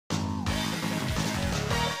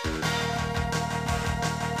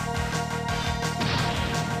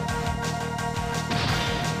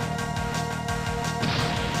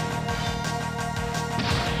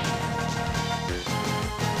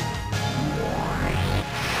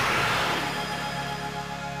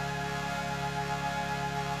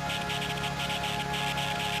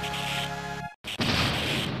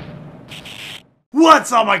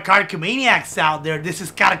What's up, my Karcamaniacs out there? This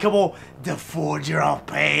is Karcamo, the Forger of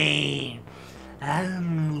Pain.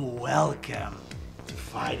 And welcome to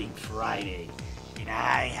Fighting Friday. And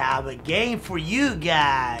I have a game for you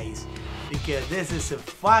guys. Because this is a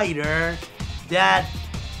fighter that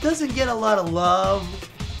doesn't get a lot of love.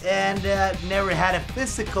 And never had a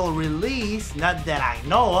physical release. Not that I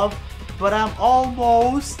know of. But I'm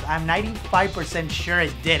 95% sure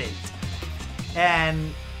it didn't.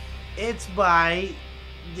 And it's by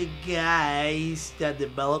the guys that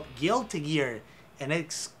developed Guilty Gear, and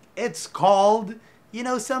it's called, you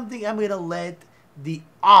know something, I'm gonna let the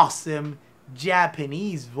awesome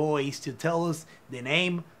Japanese voice to tell us the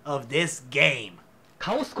name of this game.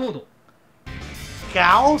 Chaos Code.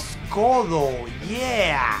 Chaos Code,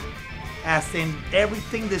 yeah, as in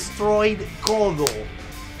everything destroyed Kodo.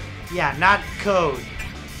 Yeah, not code.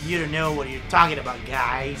 You don't know what you're talking about,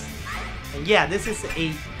 guys. And yeah, this is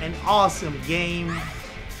an awesome game,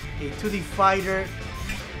 a 2D fighter.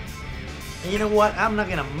 And you know what? I'm not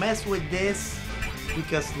gonna mess with this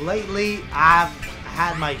because lately I've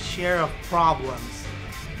had my share of problems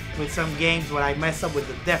with some games where I mess up with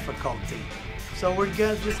the difficulty. So we're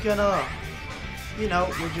just gonna, you know,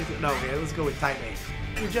 okay, let's go with type A.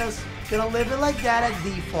 We're just gonna leave it like that at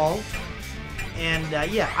default. And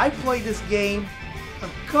yeah, I played this game a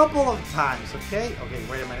couple of times, okay? Okay,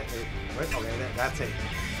 wait a minute. Okay, that's it.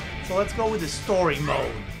 So let's go with the story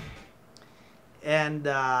mode. And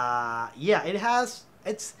yeah,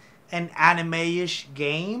 it's an anime-ish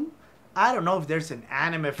game. I don't know if there's an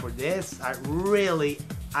anime for this. I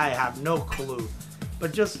have no clue.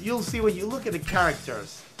 But just, you'll see when you look at the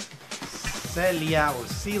characters. Celia,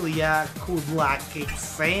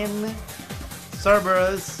 Kudlakixen,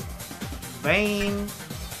 Cerberus, Bane,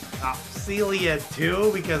 Celia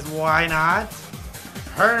too, because why not?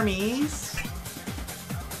 Hermes.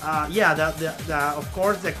 Yeah, of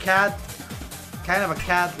course the cat, kind of a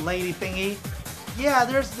cat lady thingy. Yeah,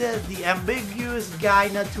 there's the ambiguous guy,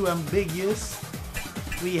 not too ambiguous.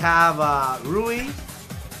 We have Rui.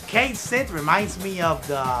 Kate Sid reminds me of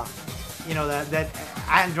the, you know, that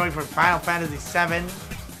android from Final Fantasy VII.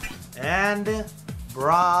 And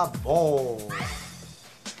Bravo.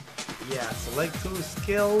 Yeah, select 2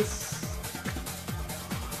 skills.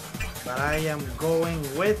 But I am going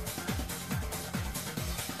with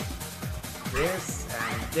this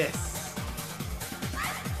and this.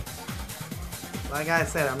 Like I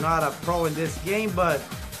said, I'm not a pro in this game, but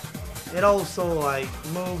it also, like,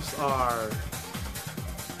 moves are...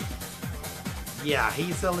 Yeah,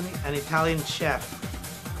 he's an Italian chef.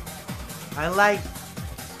 I like,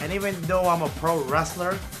 and even though I'm a pro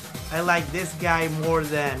wrestler, I like this guy more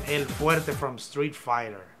than El Fuerte from Street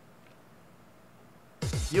Fighter.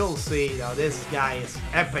 You'll see now, this guy is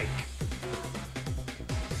epic.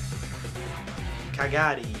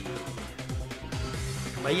 Kagari.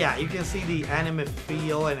 But yeah, you can see the anime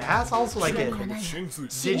feel, and it has also like a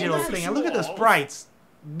digital thing. And look at the sprites.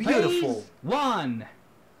 Beautiful. Phase 1.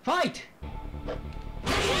 Fight.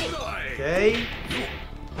 Okay.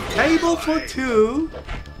 Table for 2.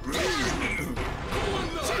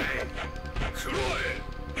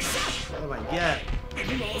 Oh my god.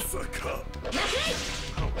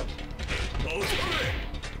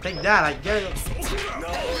 Take that, I get it.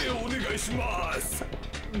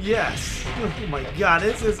 Yes. Oh my god,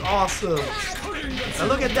 this is awesome. Now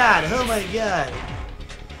look at that. Oh my god.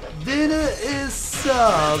 Dinner is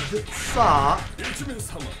subbed.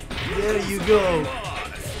 There you go.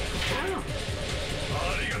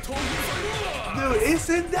 Dude,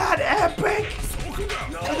 isn't that epic?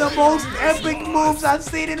 The most epic moves I've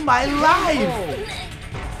seen in my life.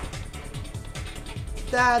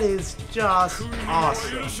 That is just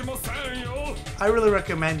awesome. I really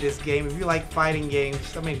recommend this game if you like fighting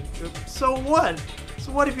games. I mean, so what?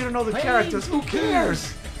 So what if you don't know the characters? Who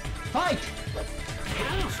cares? Fight.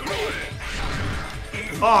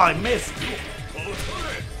 Oh, I missed.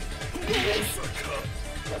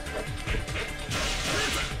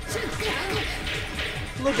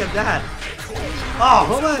 Look at that. Oh,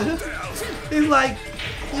 hold on. He's like,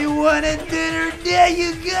 you want a dinner? There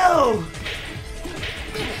you go.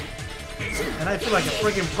 And I feel like a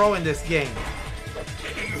freaking pro in this game.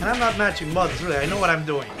 And I'm not matching mugs, really. I know what I'm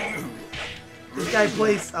doing. This guy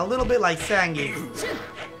plays a little bit like Sangi.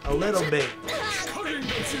 A little bit.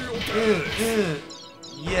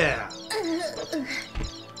 Yeah.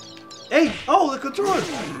 Hey! Oh, the controller!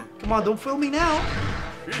 Come on, don't film me now.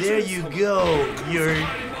 There you go. You're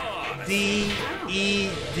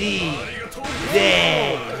D-E-D.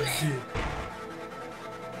 Dead.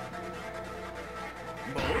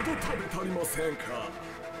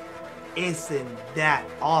 Isn't that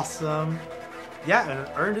awesome? yeah, and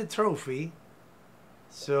earned a trophy.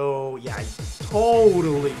 So yeah, I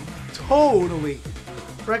totally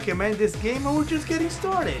recommend this game, and we're just getting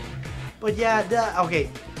started. But yeah, okay.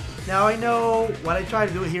 Now I know what I try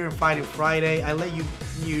to do here in Fighting Friday. I let you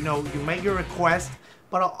make your request,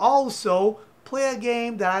 but I'll also play a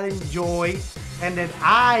game that I enjoy and that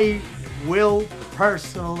I will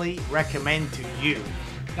personally recommend to you.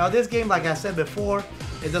 Now this game, like I said before,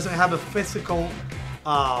 it doesn't have a physical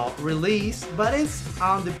release, but it's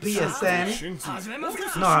on the PSN.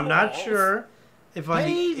 No, I'm not sure if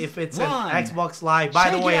it's an Xbox Live.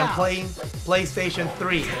 By the way, I'm playing PlayStation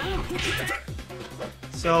 3.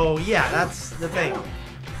 So yeah, that's the thing.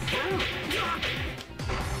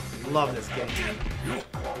 Love this game.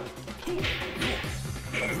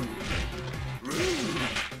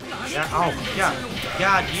 Yeah, oh yeah,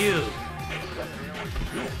 got you.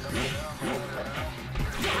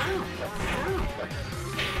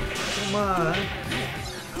 Come on.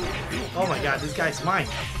 Oh my god, this guy's mine.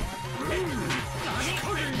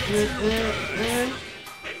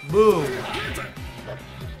 Boom.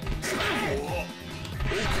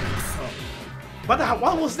 What the hell?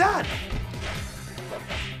 What was that?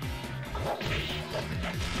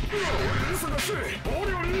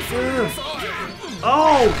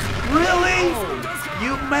 Oh, really?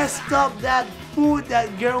 You messed up that food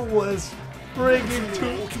that girl was bringing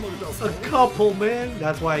to a couple, man.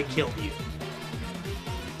 That's why I killed you.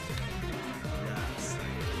 Yes.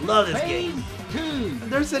 Love this game.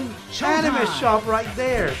 There's an anime shop right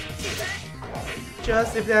there.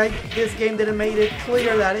 Just if this game didn't make it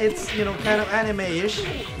clear that it's, kind of anime-ish.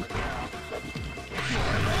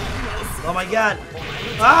 Oh my god.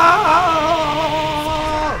 Oh!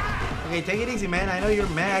 Okay, take it easy, man. I know you're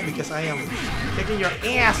mad because I am kicking your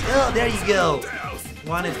ass. Oh, there you go.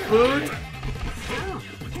 Wanted food?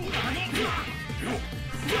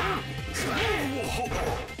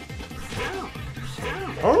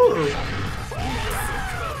 Oh!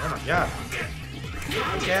 Oh my god.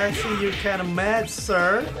 Okay, I see you're kind of mad,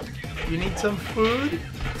 sir. You need some food?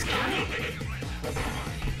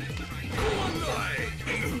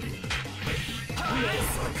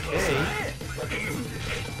 Okay.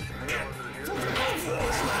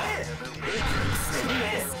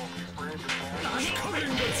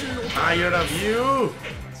 Tired of you!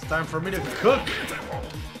 It's time for me to cook!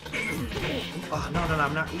 Oh, no,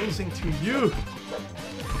 I'm not losing to you!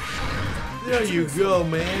 There you go,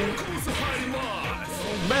 man!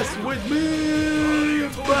 Don't mess with me!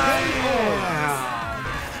 Bam!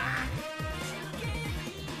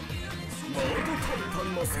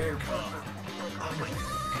 Oh my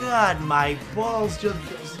god, my balls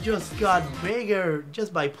just got bigger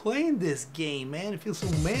just by playing this game, man. It feels so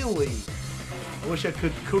manly. I wish I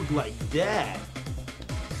could cook like that.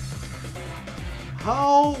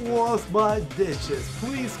 How was my dishes?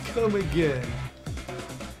 Please come again.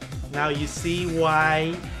 Now you see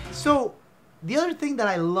why. So, the other thing that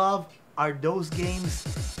I love are those games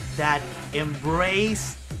that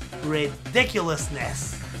embrace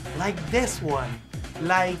ridiculousness. Like this one.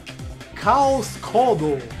 Like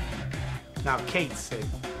CODOOO. Now Kate said.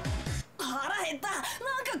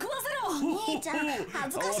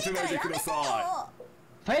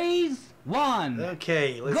 Phase 1.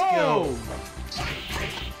 Okay, let's go.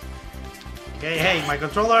 Okay, hey, my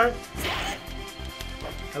controller.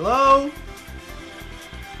 Hello?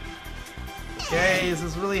 Okay, is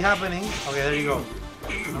this really happening? Okay, there you go.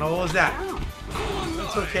 Oh, no, what was that?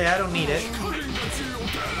 It's okay, I don't need it.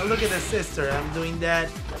 Oh, look at the sister, I'm doing that.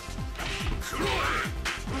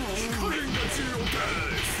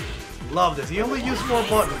 Love this. You only use 4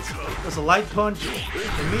 buttons. There's a light punch,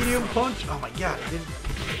 a medium punch. Oh my god, I didn't.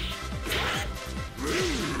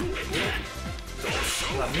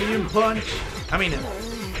 A medium punch. I mean,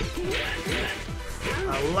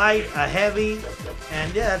 a light, a heavy,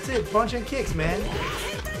 and yeah, that's it. Punch and kicks, man.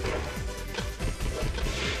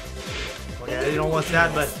 Okay, I didn't know what's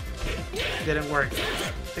that, but it didn't work. I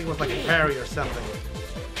think it was like a parry or something.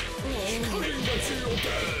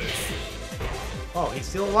 Oh, he's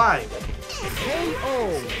still alive.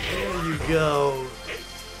 Oh, there you go.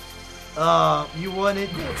 You wanted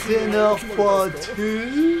dinner for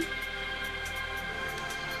 2?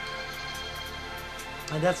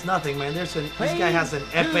 And that's nothing, man. This guy has an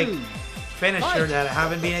epic finisher that I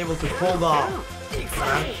haven't been able to pull off.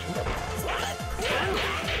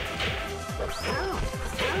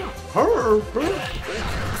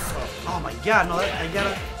 Oh my god, no,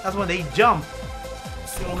 that's when they jump.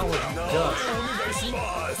 I don't know what he does.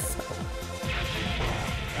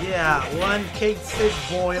 Yeah, one cake sit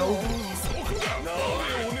boiled.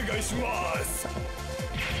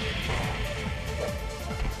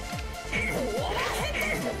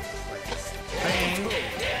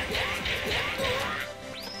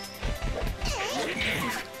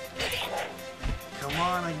 Come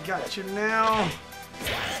on, I got you now.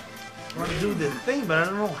 I want to do the thing, but I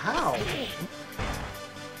don't know how.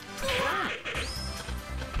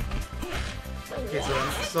 Okay,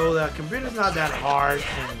 so the computer's not that hard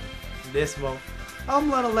in this mode. I'm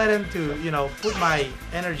gonna let him to, you know, put my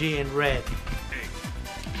energy in red.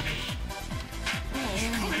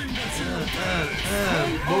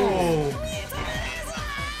 Boom.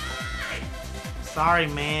 Sorry,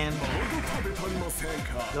 man.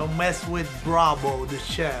 Don't mess with Bravo, the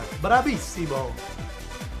chef. Bravissimo.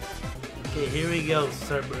 Okay, here we go,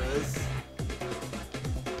 Cerberus.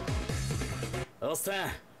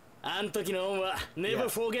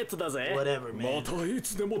 Whatever, man.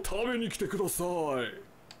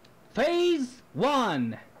 Phase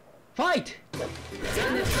 1. Fight! Okay,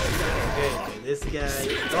 this guy.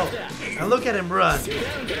 Oh, and look at him run.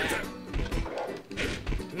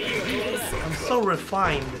 I'm so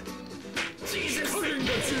refined.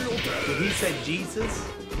 Did he say Jesus?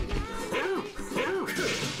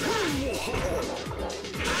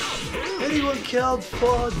 Anyone killed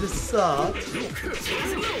for the salt?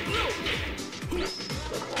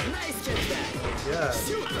 Yeah.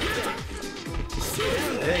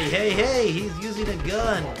 Hey, he's using a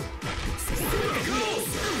gun.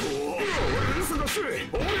 There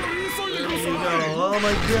you go. Oh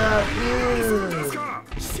my god. Yeah.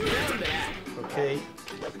 Okay.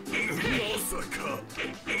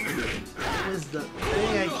 What is the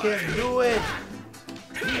thing? I can't do it.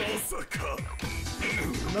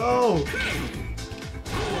 No.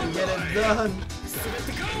 Get it done.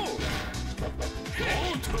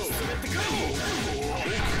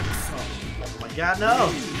 Oh my god,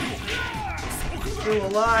 no. Still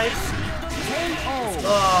alive.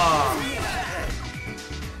 Oh.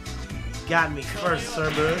 Got me first,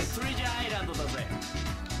 Cerberus. I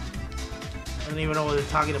don't even know what they're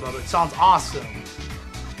talking about, but it sounds awesome.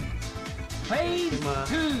 Phase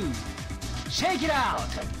 2. Shake it out.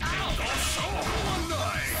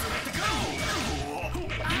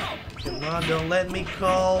 Come on, don't let me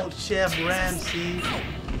call Chef Ramsay.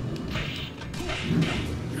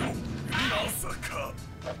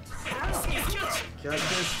 Got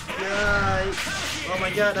this guy. Oh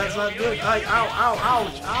my god, that's not good. Ow, ow,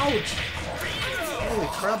 ouch, ouch. Holy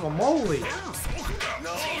crap, I'm moly.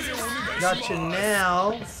 Got you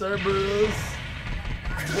now, Cerberus.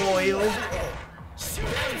 Boiled.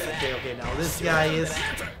 Okay, now this guy is...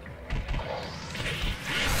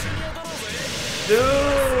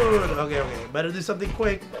 Dude! Okay, better do something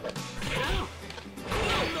quick.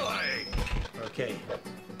 Okay.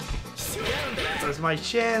 That's my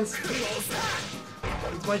chance.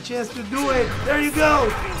 It's my chance to do it. There you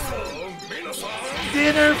go.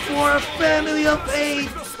 Dinner for a family of 8.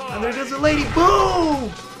 And there goes a lady.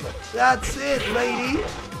 Boom! That's it, lady.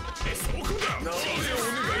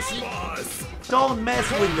 Don't mess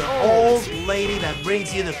with the old lady that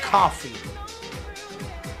brings you the coffee.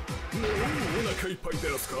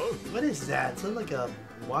 What is that? It's like a...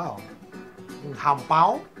 Wow.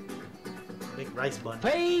 Hampao? Big rice bun.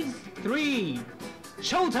 Phase 3.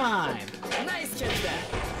 Showtime.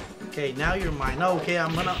 Okay, now you're mine. No, okay,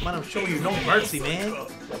 I'm gonna show you no mercy, man.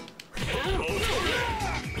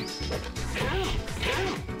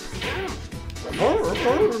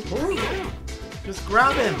 Just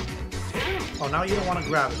grab him. Oh, now you don't want to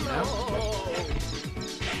grab him, man.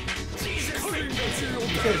 He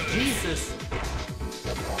says Jesus.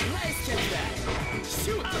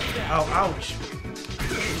 Oh, ouch.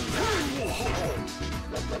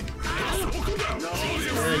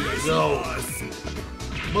 There you go.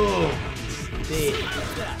 Boom. Dead.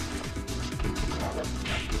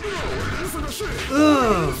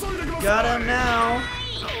 Got him now.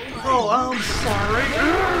 Oh, I'm sorry.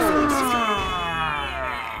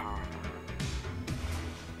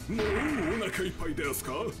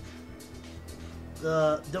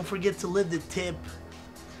 Don't forget to leave the tip.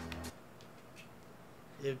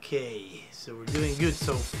 Okay, so we're doing good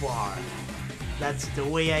so far. That's the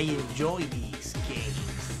way I enjoy these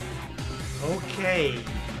games. Okay.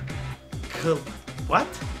 What?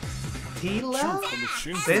 Tila?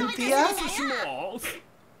 Cynthia?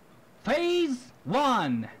 Phase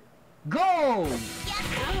 1. Go!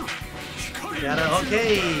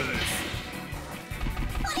 Okay.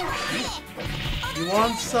 You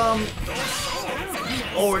want some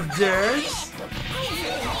hors d'oeuvres?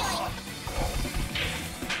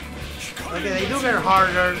 Okay, they do get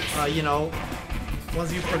harder, you know,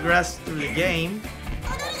 once you progress through the game.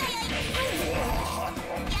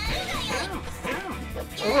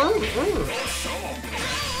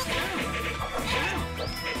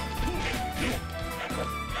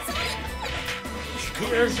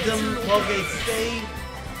 Here's them. Okay, stay.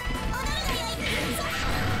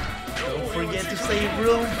 Don't forget to save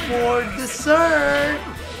room for dessert.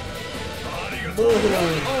 Boom.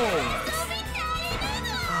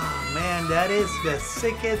 Oh man, that is the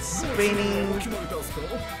sickest spinning,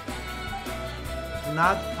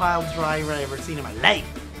 not pile driver I've ever seen in my life.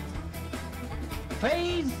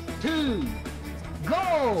 Phase 2.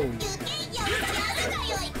 Go!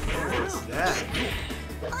 What's that?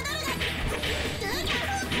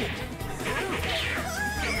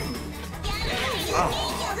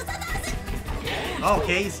 Oh.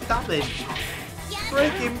 Okay, stop it.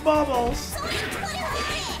 Breaking bubbles.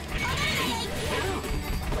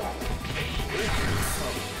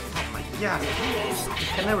 Oh my god. You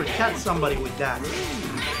can never catch somebody with that.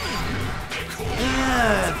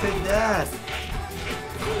 Yeah, take that.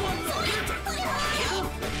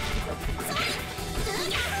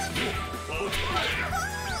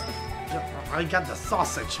 I got the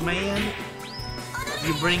sausage, man.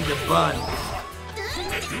 You bring the bun.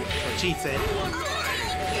 She said.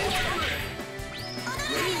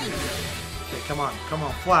 Okay, come on,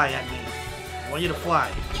 fly at me. I want you to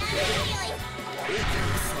fly.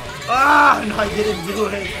 Ah, no, I didn't do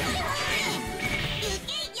it.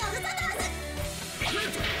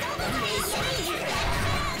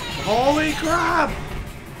 Holy crap!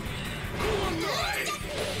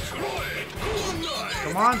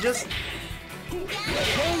 Come on, just.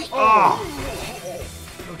 Oh.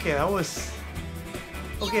 Okay, that was.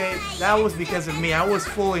 Okay, that was because of me. I was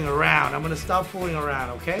fooling around. I'm gonna stop fooling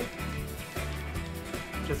around, okay?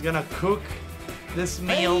 Just gonna cook this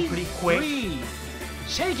meal pretty quick. 3.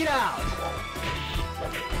 Shake it out!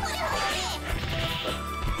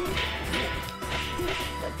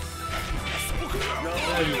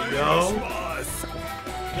 There you go.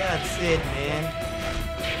 That's it, man.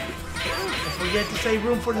 Don't forget to save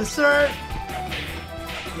room for dessert.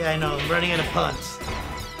 Yeah, I know. I'm running out of puns.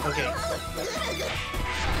 Okay.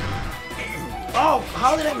 Oh,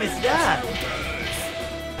 how did I miss that?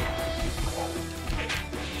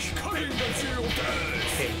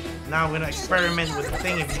 Okay, now I'm gonna experiment with the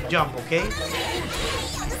thing if you jump, okay?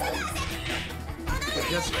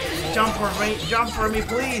 Just jump for me,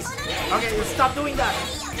 please. Okay, stop doing that.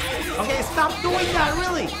 Okay, stop doing that,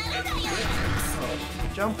 really.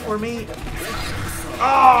 Jump for me.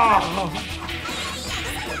 Oh!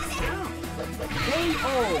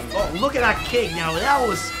 Oh, look at that kick now. That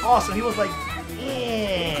was awesome. He was like,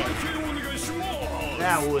 yeah.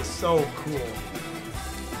 That was so cool.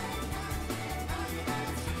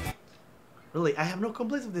 Really, I have no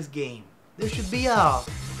complaints with this game. There should be a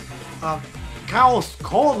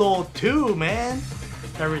CODOOOO 2, man.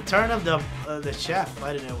 The return of the chef.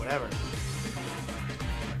 I don't know, whatever.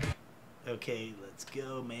 Okay, let's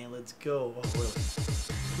go, man. Let's go. Oh, really?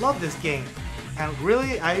 Love this game. And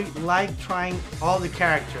really, I like trying all the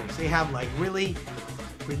characters. They have like really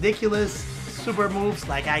ridiculous super moves.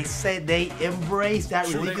 Like I said, they embrace that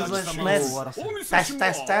ridiculousness.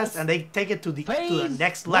 Test, and they take it to the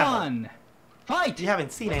next level. 1. Fight! You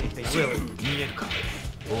haven't seen anything, really.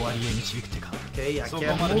 Okay, I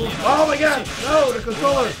can't move. Oh my god! No, the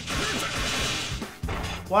controller!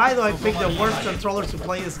 Why do I pick the worst controllers to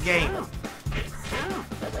play this game?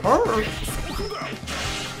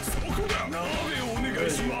 There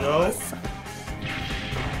you go.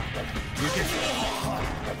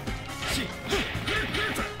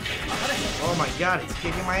 Oh my god, it's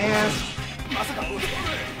kicking my ass.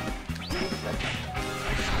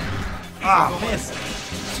 Ah, missed.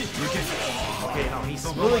 Okay, no, he's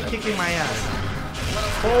really kicking my ass.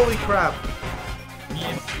 Holy crap.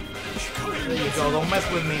 There you go, don't mess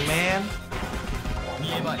with me, man.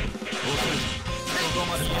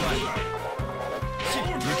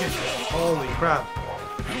 Holy crap.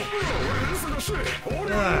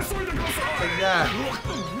 Yeah. Take that.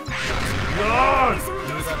 God.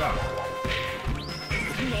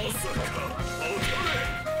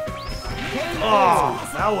 Oh,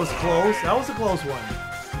 that was close. That was a close one.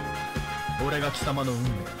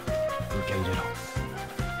 Okay,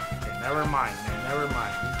 never mind, man. Never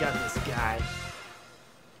mind. You got this guy.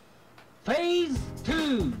 Phase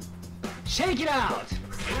 2. Shake it out!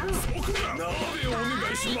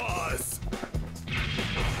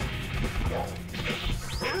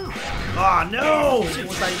 Oh no! What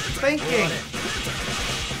was I thinking?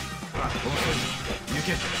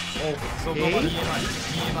 Okay.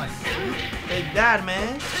 Take that,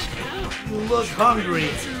 man. You look hungry.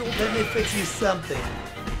 Let me fix you something.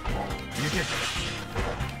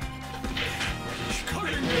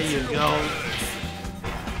 There you go.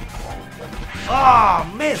 Oh,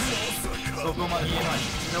 miss! You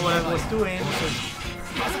know what I was doing?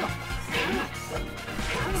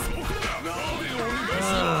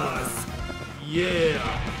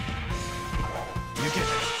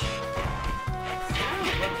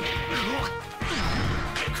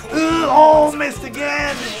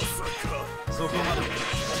 again! Come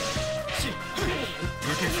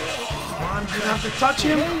on, you have to touch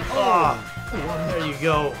him. Oh, there you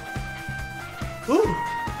go. Ooh.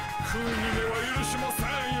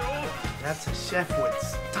 That's a chef with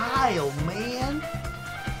style, man.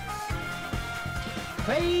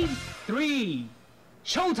 Phase 3.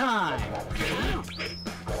 Showtime.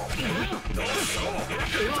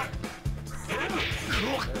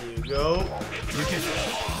 There you go.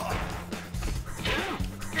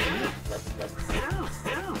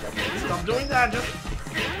 Stop doing that. Just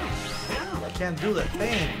I can't do that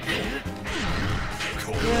thing.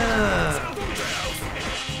 Yeah.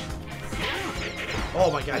 Oh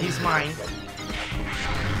my god, he's mine.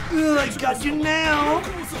 Ugh, I got you now.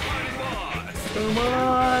 Come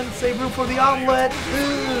on, save room for the omelet.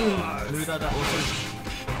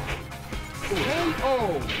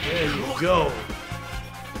 KO. There you go.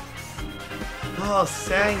 Oh,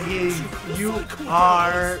 Sangi, you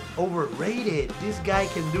are overrated. This guy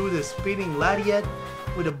can do the spinning lariat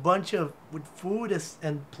with a bunch of food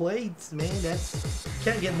and plates, man. That's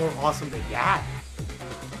can't get more awesome than that.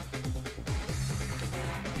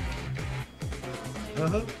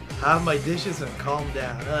 Have my dishes and calm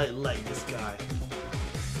down. I like this guy.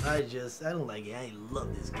 I don't like it. I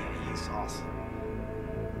love this guy. He's awesome.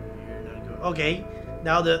 You're not good. Okay,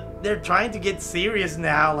 now they're trying to get serious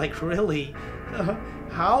now. Like, really?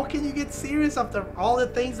 How can you get serious after all the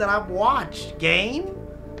things that I've watched? Game?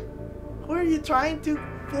 Who are you trying to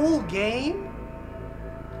fool, game?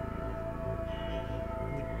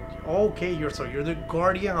 Okay, you're the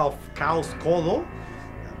guardian of Chaos Kodo.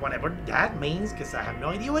 Whatever that means, because I have no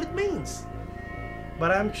idea what it means.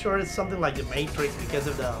 But I'm sure it's something like the Matrix because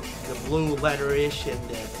of the blue letter-ish and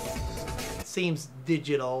the, it seems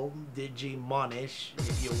digital, Digimon-ish,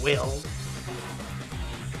 if you will.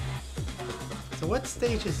 So what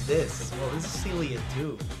stage is this? Well, this is Celia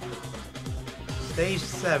 2. Stage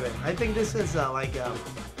 7. I think this is like a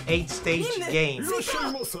 8-stage game.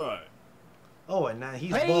 Oh, and now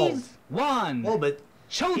he's bald. Phase 1. Oh, but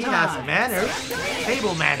Showtime. he has manners.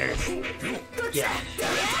 Table manners. Yeah.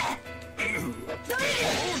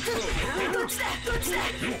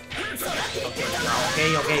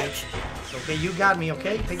 Okay. Okay, you got me,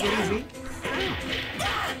 okay? Take it easy.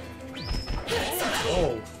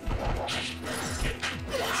 Oh.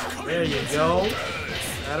 There you go.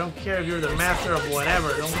 I don't care if you're the master of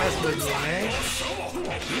whatever. Don't mess with me, man.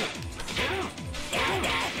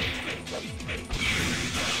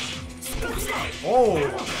 Oh!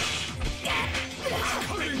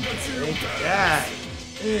 Take that!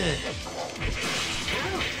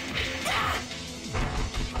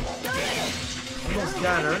 Almost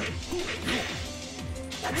got her.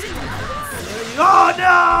 Oh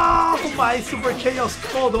no! My Super Chaos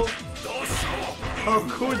Kodo! How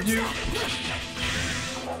could you?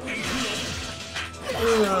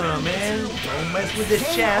 Oh man, don't mess with this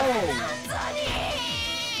chef.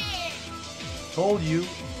 Told you.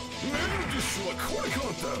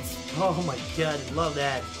 Oh my god, I love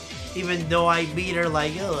that. Even though I beat her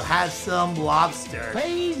like, oh, have some lobster.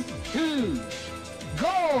 Phase 2.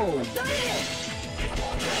 Go!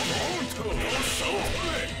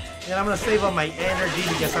 And I'm gonna save up my energy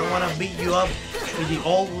because I want to beat you up with the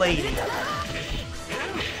old lady.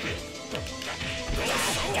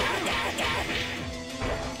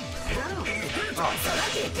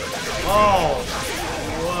 Oh!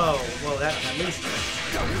 Whoa, that at least.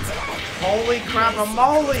 Holy crap, a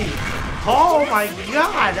moly! Oh my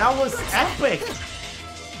god, that was epic!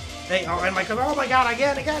 Hey, oh, and oh my god,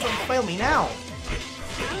 again, don't fail me now!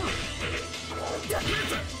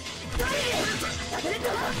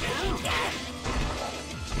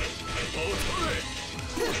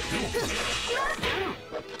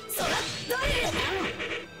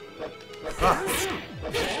 Ah.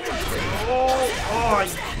 Oh,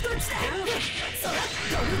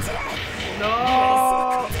 no!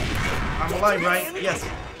 I'm alive, right? Yes.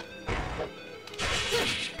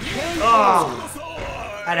 Oh!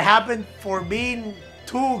 That happened for being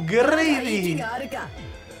too greedy.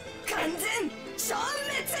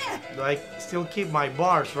 Do I still keep my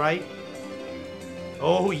bars, right?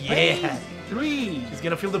 Oh yeah! 3. He's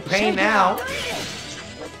gonna feel the pain now.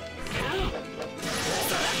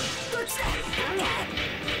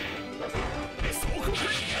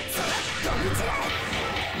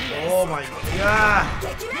 Oh my god!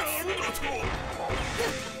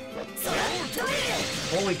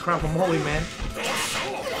 Holy crap, I'm holy, man.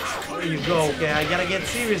 There you go. Okay, I gotta get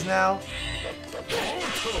serious now.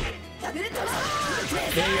 Okay,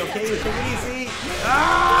 take it easy.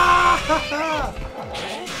 Ah!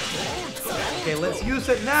 Okay, let's use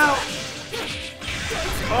it now.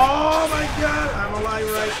 Oh my god, I'm alive,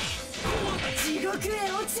 right?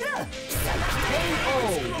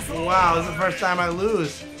 Wow, this is the first time I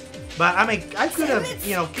lose. But I mean, I could have,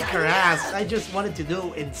 you know, kicked her ass. I just wanted to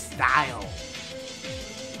do it in style.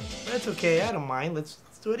 But it's okay, I don't mind. Let's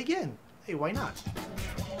do it again. Hey, why not?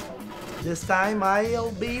 This time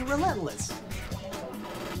I'll be relentless.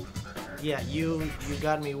 Yeah, you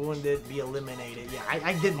got me wounded, be eliminated. Yeah,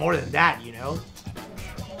 I did more than that, you know?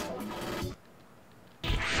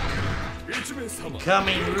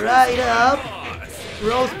 Coming right up.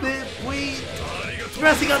 Roast beef, wheat,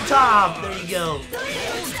 dressing on top. There you go.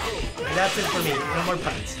 And that's it for me. No more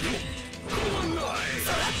puns.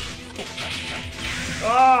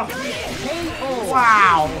 Oh,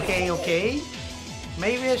 wow. Okay, okay.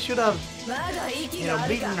 Maybe I should have, you know,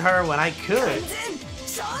 beaten her when I could.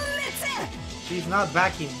 She's not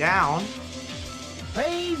backing down.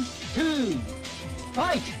 Phase 2.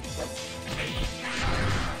 Fight.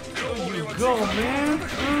 There you go, man.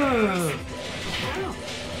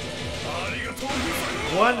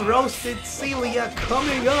 One roasted Celia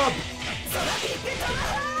coming up.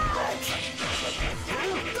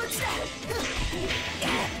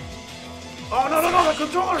 Oh, no, no, no, the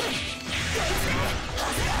controller.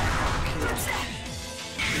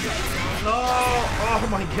 No, oh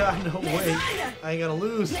my god, no way. I ain't gonna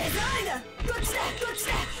lose.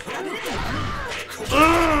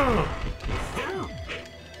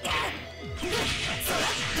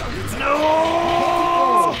 No!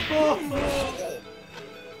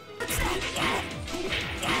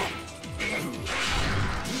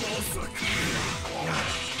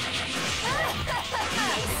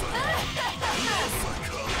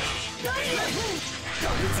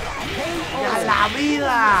 ¡Ya la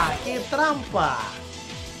vida! ¡Qué trampa!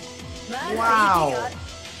 ¡Wow!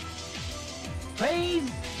 Phase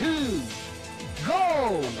 2.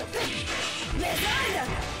 Go!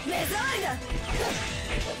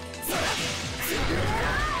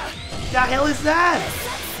 The hell is that?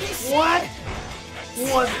 What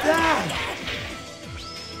was that?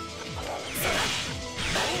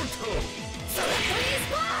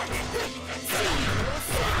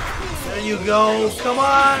 There you go. Come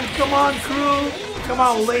on, crew. Come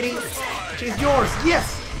on, lady. She's yours.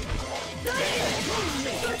 Yes.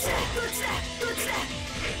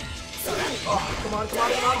 Oh, come on. Get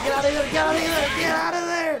out of there. Get out of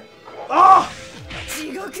there. Oh,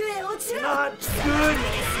 not good.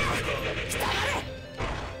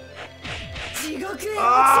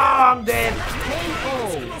 Oh, I'm dead.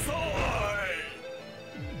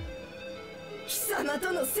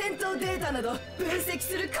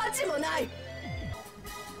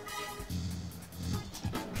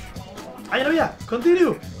 ¡Ay, la vida!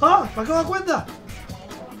 ¡Continue! ¡Ah! ¡Me acabo de dar cuenta!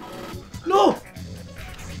 ¡No!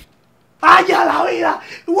 ¡Ay, ya la vida!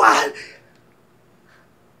 ¿What?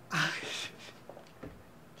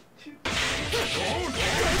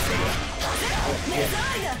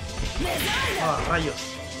 ¡Ah, rayos!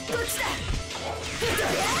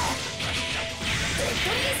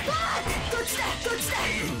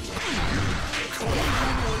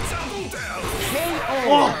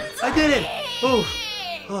 Oh, I did it! Oh,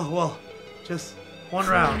 well, just one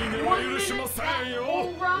round.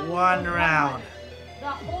 One round.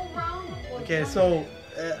 Okay, so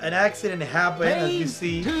an accident happened, as you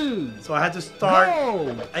see. So I had to start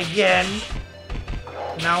again.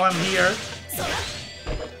 Now I'm here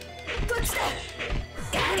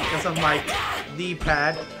because of my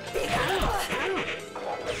D-pad.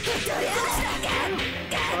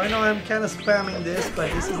 So I know I'm kind of spamming this,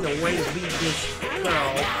 but this is the way to beat this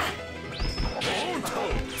girl.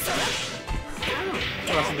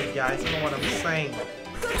 Trust me, guys, you know what I'm saying.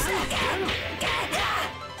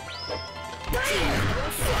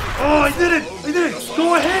 Oh, I did it!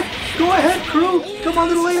 Go ahead, crew! Come on,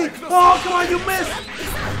 little lady! Oh, come on, you missed!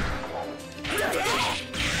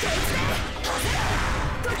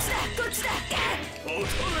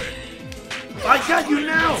 I got you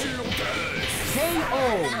now!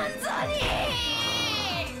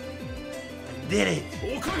 Did it!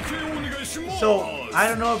 So I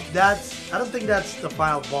don't know if I don't think that's the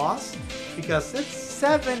final boss, because it's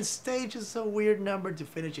 7 stages is a weird number to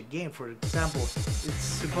finish a game. For example, it's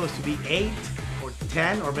supposed to be 8 or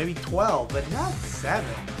 10 or maybe 12, but not 7.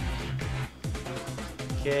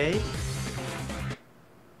 Okay.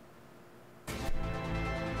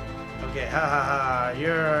 Okay, ha,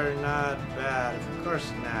 you're not bad, of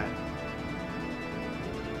course not.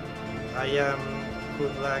 I am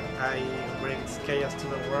good luck, I brings chaos to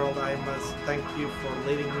the world, I must thank you for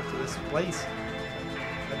leading me to this place.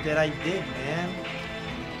 But that I did, man.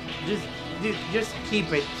 Just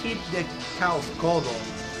keep it, keep the cow's coddle.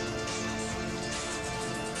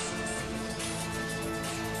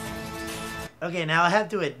 Okay, now I have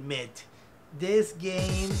to admit, this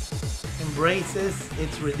game embraces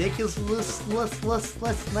its ridiculousness,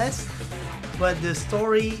 but the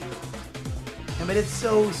story, I mean, it's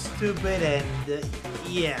so stupid and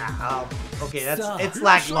yeah. Okay, it's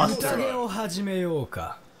lackluster.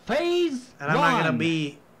 Phase And I'm not gonna one.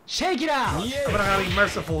 be. Shake it out. I'm not gonna be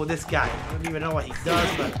merciful with this guy. I don't even know what he does,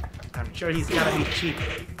 but I'm sure he's gotta be cheap.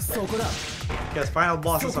 Because final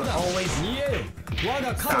bosses are always the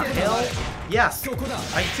hell. Yes.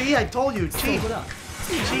 I see. I told you, cheap.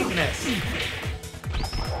 Cheapness.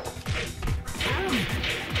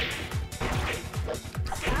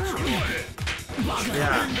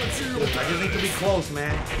 Yeah. I just need to be close,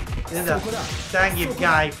 man. This is a tangy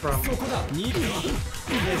guy from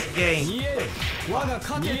this game. Oh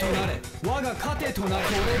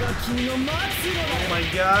my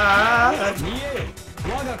god. Oh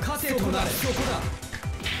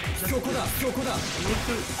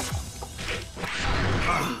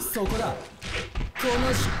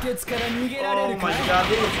my god,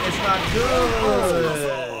 it's not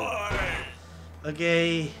good.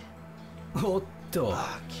 Okay.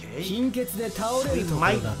 Okay. We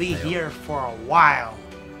might be here for a while.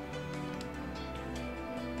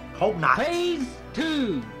 Hope not. Phase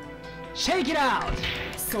two. Shake it out.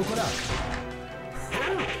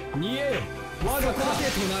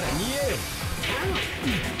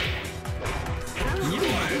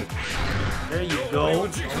 There you go.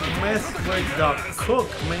 Don't mess with the cook,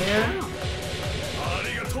 man.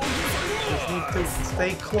 Just need to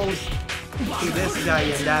stay close to this guy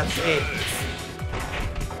and that's it.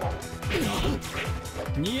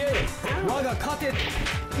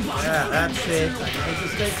 Yeah, that's it. I need to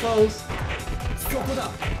stay close.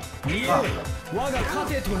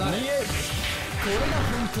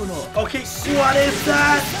 Okay, what is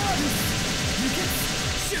that?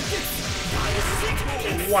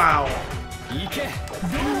 Wow.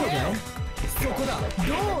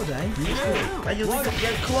 I just need to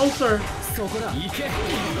get closer.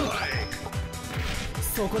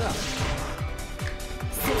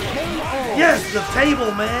 Yes, the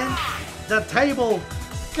table, man. The table.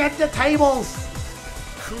 Get the tables.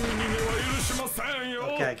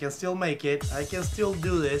 Okay, I can still make it. I can still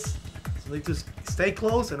do this. So need to stay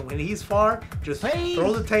close, and when he's far, just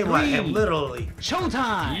throw the table at him, literally.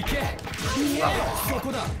 Showtime.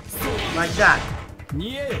 Like that.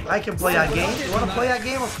 I can play that game. You wanna play that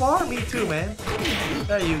game afar? Me too, man.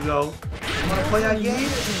 There you go. You wanna play that game?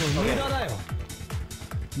 Okay.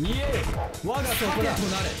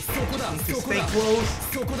 Stay close.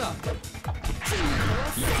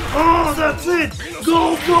 Oh, that's it!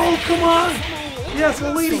 Go, go, come on! Yes,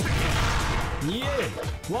 we're leading.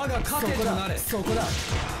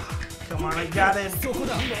 Come on, I got it.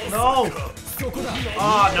 No!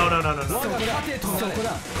 Oh, no.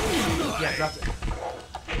 Yeah, that's it.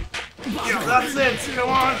 Yeah, that's it. Come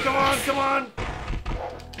on.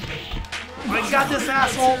 I got this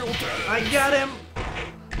asshole. I got him.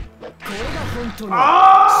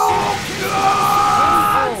 Oh,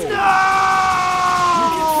 God! No!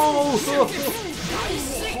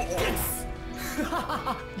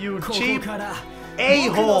 You cheap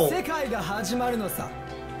a-hole.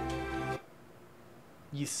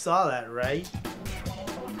 You saw that, right?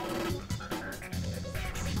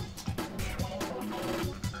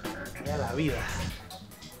 Yeah, la vida.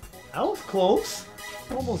 That was close.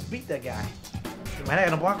 Almost beat that guy. Am I not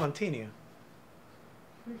gonna block continue?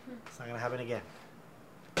 It's not gonna happen again.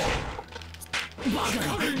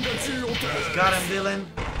 Got him, Dylan.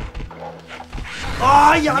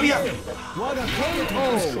 ¡Ay, ya la había!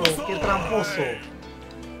 ¡Qué tramposo!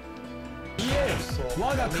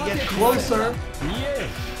 Let me get closer.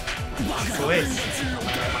 Eso es. Me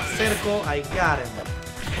acerco. I got him.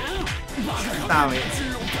 Esta vez.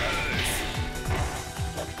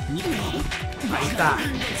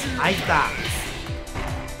 Ahí está.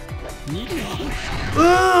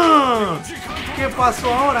 ¿Qué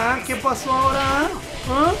pasó ahora?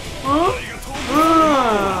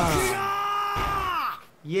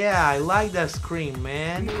 Yeah, I like that scream,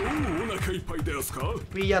 man.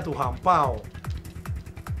 Pilla tu jampao.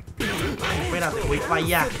 Espérate, voy para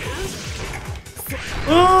allá.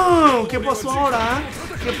 ¿Qué pasó ahora?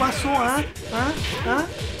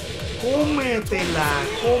 Cómetela.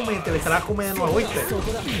 Se la va a comer de nuevo, ¿viste?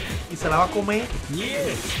 Y se la va a comer.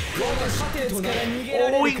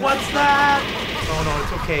 Oh, what's that? No,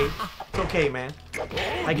 it's okay. It's okay, man.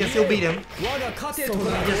 I can still beat him.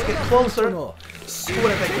 Just get closer.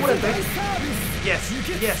 Cúbrete. Yes.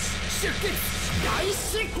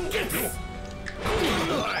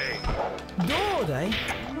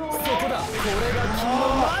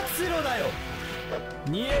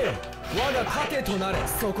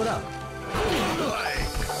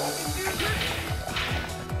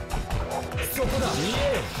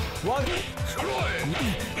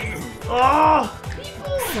 Oh!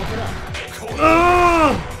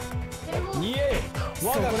 Oh!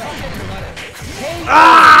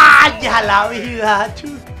 Ah, ya la vida,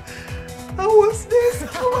 dude. I was this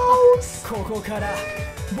close.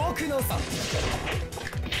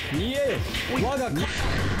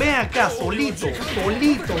 Ven acá, solito,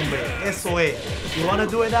 solito, hombre. Eso es. You wanna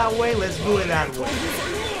do it that way? Let's do it that way.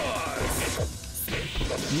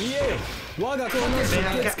 Ven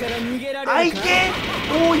acá. ¡Ay, qué!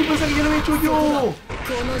 ¡Oh, yo pensaba que ya lo había hecho yo!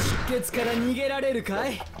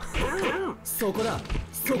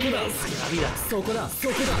 La vida.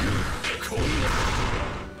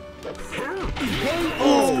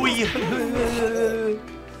 ¡Uy!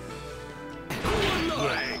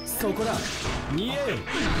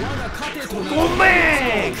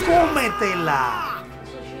 ¡Come! ¡Cómetela!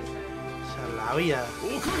 La vida.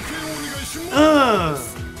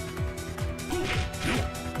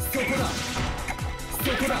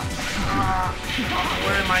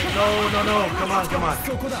 Where am I? No. Come on.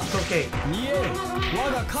 It's okay.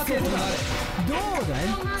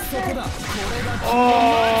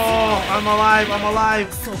 Oh, I'm alive.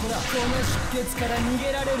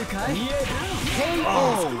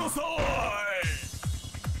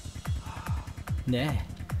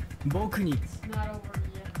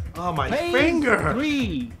 Oh, my finger.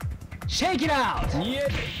 3. Shake it out.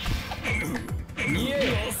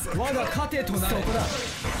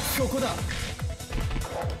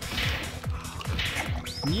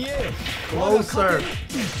 Closer.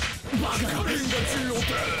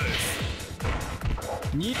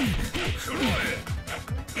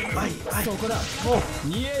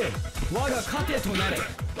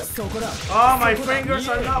 Oh, my fingers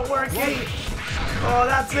are not working. Oh,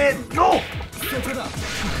 that's it. No.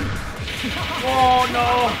 Oh,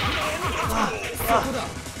 no.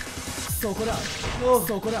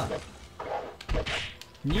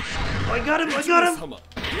 I got him.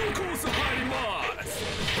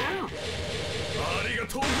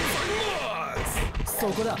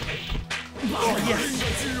 Oh, yes.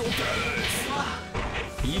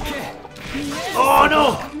 Oh, no.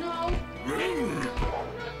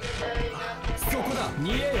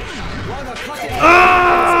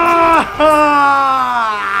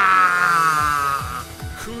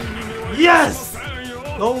 Yes!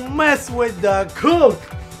 Don't mess with the cook!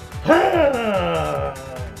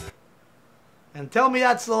 And tell me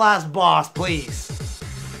that's the last boss, please.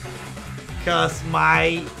 Cause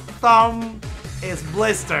my thumb is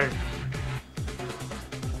blistered.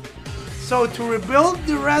 So to rebuild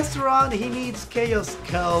the restaurant, he needs Chaos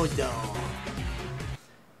Kodo.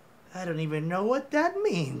 I don't even know what that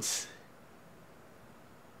means.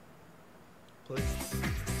 Please.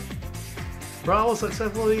 Bravo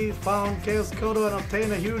successfully found Chaos Kodo and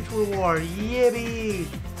obtained a huge reward. Yippee!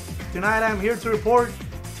 Tonight I'm here to report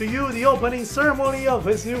to you the opening ceremony of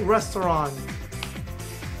his new restaurant.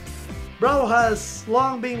 Bravo has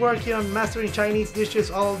long been working on mastering Chinese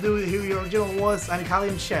dishes, although he originally was an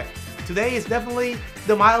Italian chef. Today is definitely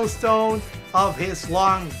the milestone of his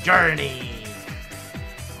long journey.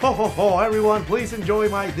 Ho ho ho, everyone, please enjoy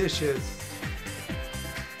my dishes.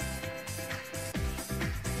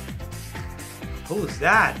 Who's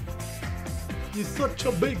that? You're such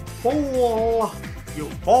a big fool. You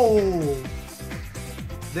fool.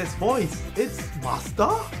 This voice, it's Master?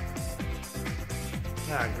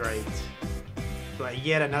 Ah, great. Like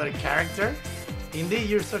yet another character? Indeed,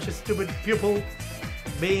 you're such a stupid pupil.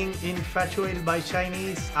 Being infatuated by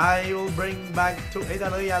Chinese, I will bring back to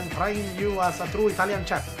Italy and train you as a true Italian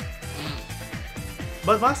chef.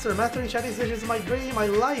 But Master, mastering Chinese dishes is my dream, my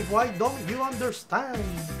life. Why don't you understand?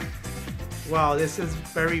 Wow, this is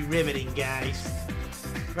very riveting, guys.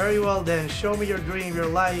 Very well then, show me your dream, your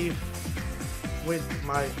life with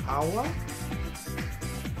my power.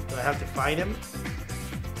 Do I have to fight him?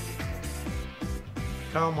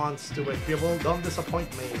 Come on, stupid people, don't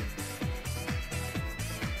disappoint me.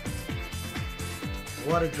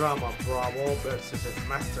 What a drama, Bravo versus his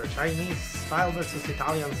master. Chinese style versus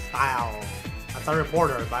Italian style. That's a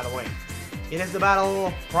reporter, by the way. It is the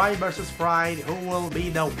battle, Pride versus Pride. Who will be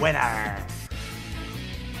the winner?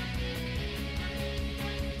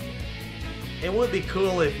 It would be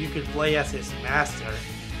cool if you could play as his master.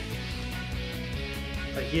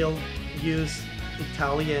 Like he'll use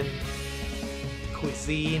Italian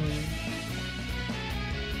cuisine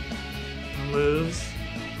moves.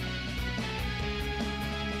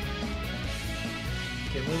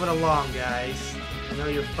 Okay, moving along, guys. I know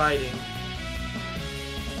you're fighting.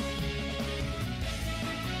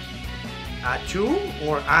 Achu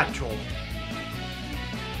or Acho?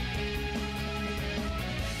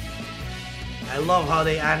 I love how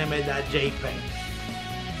they animate that JPEG.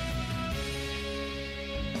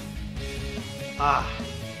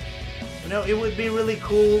 You know, it would be really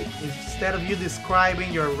cool if instead of you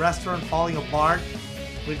describing your restaurant falling apart,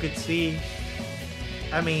 we could see,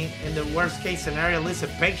 I mean, in the worst case scenario, at least a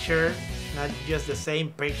picture, not just the same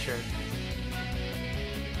picture.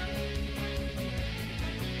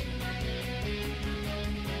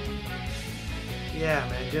 Yeah,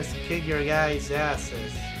 man, just kick your guys'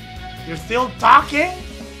 asses. You're still talking?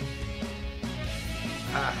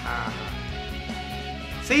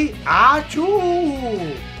 See?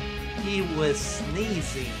 Achoo! He was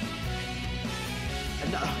sneezing.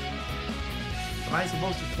 And, am I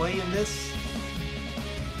supposed to play in this?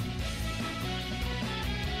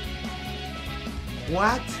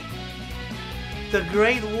 What? The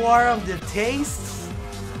Great War of the Tastes?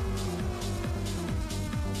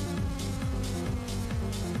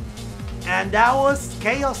 And that was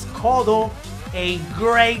Chaos CODOOOO, a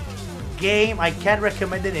great game. I can't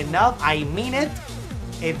recommend it enough. I mean it.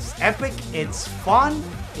 It's epic, it's fun,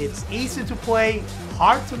 it's easy to play,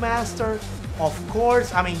 hard to master. Of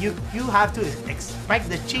course, I mean, you have to expect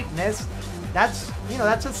the cheapness. That's, you know,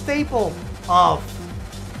 that's a staple of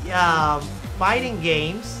fighting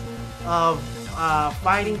games, of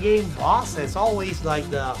fighting game bosses. Always like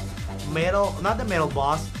the middle, not the middle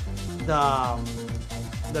boss,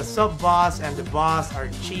 the sub boss and the boss are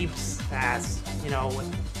cheaps as, you know,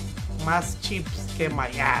 más cheaps que my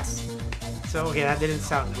ass. So okay, that didn't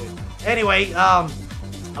sound good. Anyway, I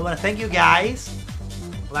want to thank you guys.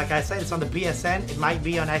 Like I said, it's on the PSN. It might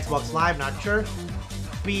be on Xbox Live, not sure.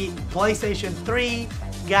 PlayStation 3.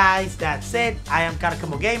 Guys, that's it. I am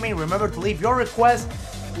Karcamo Gaming. Remember to leave your request.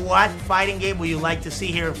 What fighting game would you like to see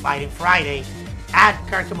here in Fighting Friday? At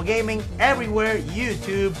Karcamo Gaming, everywhere.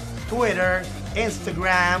 YouTube, Twitter,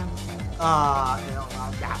 Instagram,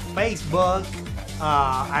 Facebook.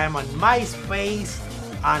 I am on MySpace,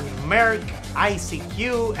 on Merc,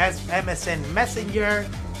 ICQ, MSN Messenger,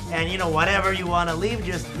 and you know, whatever you want to leave,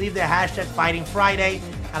 just leave the hashtag Fighting Friday,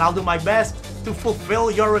 and I'll do my best to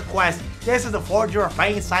fulfill your request. This is the Forger of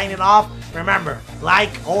Pain signing off. Remember,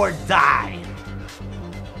 like or die.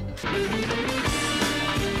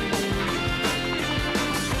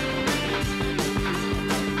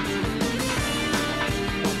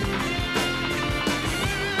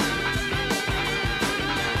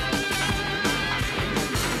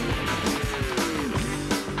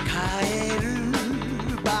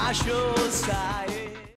 Side